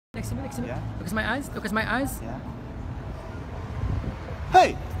next to me. Yeah. Look at my eyes. Look at my eyes. Yeah.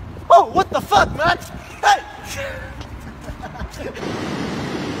 Hey! Oh, what the fuck, man? Hey!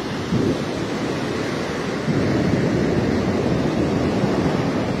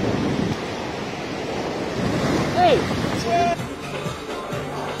 Hey!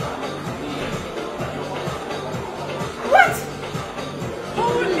 What?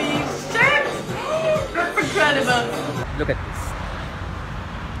 Holy shit! That's incredible. Look at this.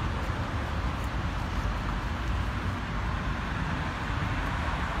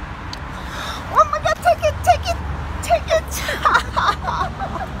 Oh my god, take it, take it, take it!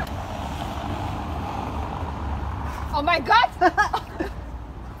 Oh my god!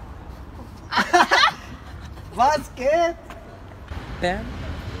 Was geht? Pen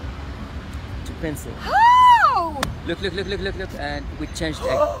to pencil. How? Look, and we changed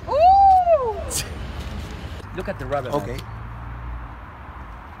egg. Ooh! Look at the rubber. Okay.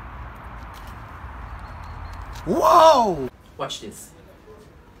 Whoa! Watch this.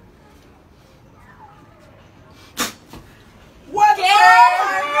 What? Take it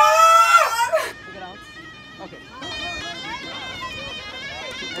out. Okay.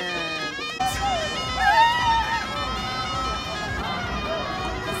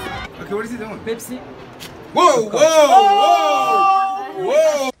 Okay, what is he doing? Pepsi. Whoa, whoa, whoa,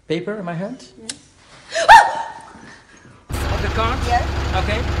 whoa! Paper in my hand. Of the card. Yes.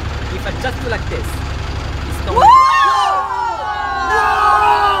 Okay. If I just do like this, it's going. Whoa!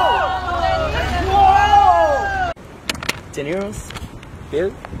 10 euros.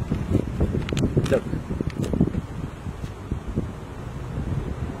 Bill. Look.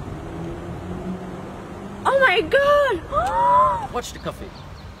 Oh my god! Watch the coffee.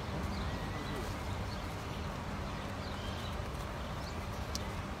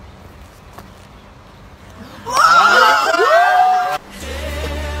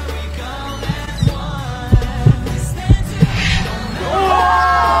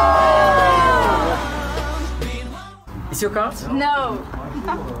 Is your card? No.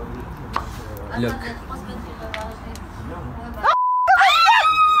 Look.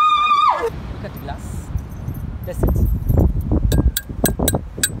 Look at the glass. That's it.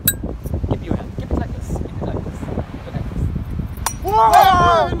 Keep your hand. Keep it like this. Keep it like this. Look at this.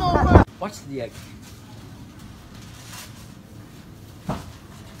 Whoa! No way! Watch the egg.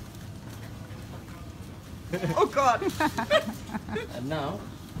 Oh god! And now,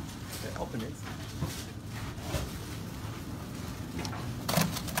 open it.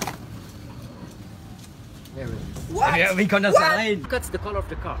 There it is. What? Ja, wie kann das sein? Look at the color of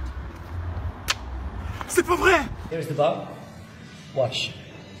the card. C'est pas vrai! Here's the ball. Watch.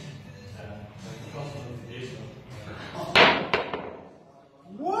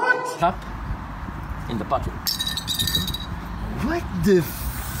 What? Tap in the bottle. What the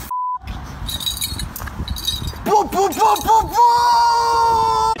f? Boom, boom, boom, boom,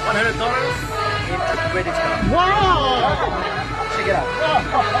 boom! $100 in credit card. Wow! Check it out.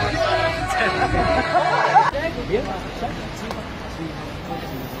 Here.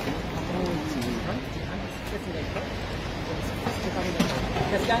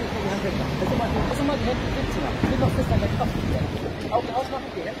 Das gar nicht mehr die Hand wegmachen. Versuch mal die Hände festzumachen. Ich will noch fest an der Kopf hier. Augen ausmachen,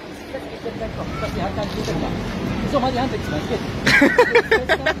 die Hände festgestellt dein Kopf. Dass die Hand gar nicht wegmachen. Versuch mal die Hand wegzumachen. Es geht.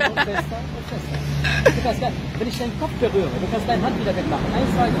 Fester. Du kannst gar nicht. Wenn ich deinen Kopf berühre, du kannst deine Hand wieder wegmachen.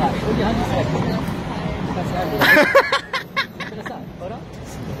 1, 2, 3. Und die Hand ist weg. Du kannst die Hand wieder weg. Interessant, oder?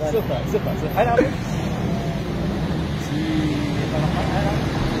 Super. So, Einatmen. Tiefer nochmal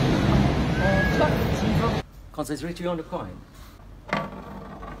einatmen. Und schlag. Tiefer. Concentrate you on the coin.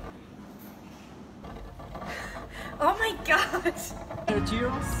 Oh my god! 30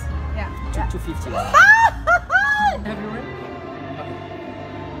 euros? Yeah. 250. Have you read? Okay.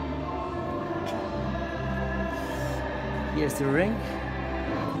 Here's the ring.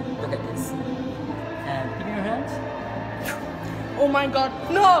 Look at this. And give me your hand. Oh my god!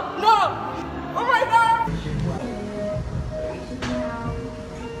 No! No! Oh my god!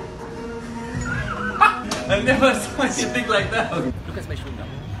 I've never seen anything like that. Look at my shoe now.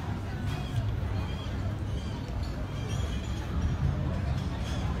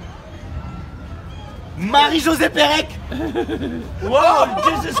 Marie-Josée Pérec! Wow!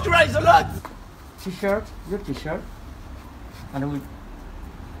 Jesus Christ, a lot! T-shirt, your T-shirt. And I will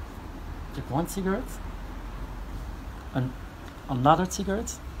take one cigarette and another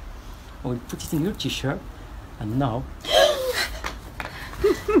cigarette. I will put it in your T-shirt. And now,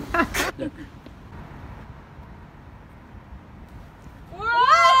 look.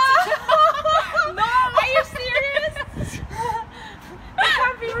 No! Are you serious? That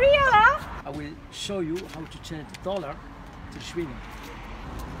can't be real, huh? I will show you how to change the dollar to the shilling.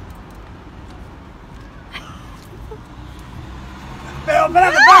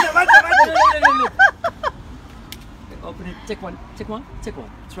 Take one. Take one. Take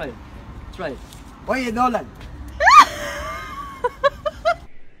one. Try it. Try it. Oye, Nolan.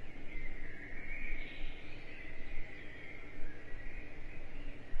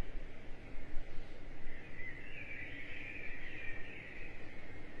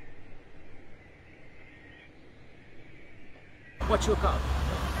 What's your card?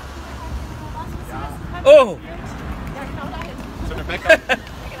 Oh!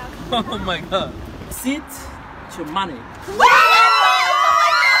 Oh my god. Sit to money.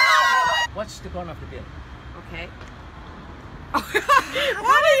 Watch the corner of the bill. Okay.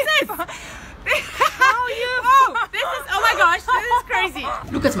 What is this? How you? Oh, this is. Oh my gosh, this is crazy.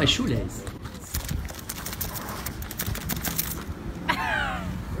 Look at my shoelace.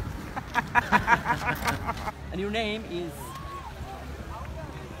 And your name is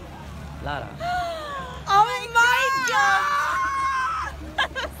Lara. Oh my god!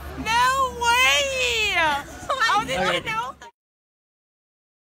 No way! How did you know?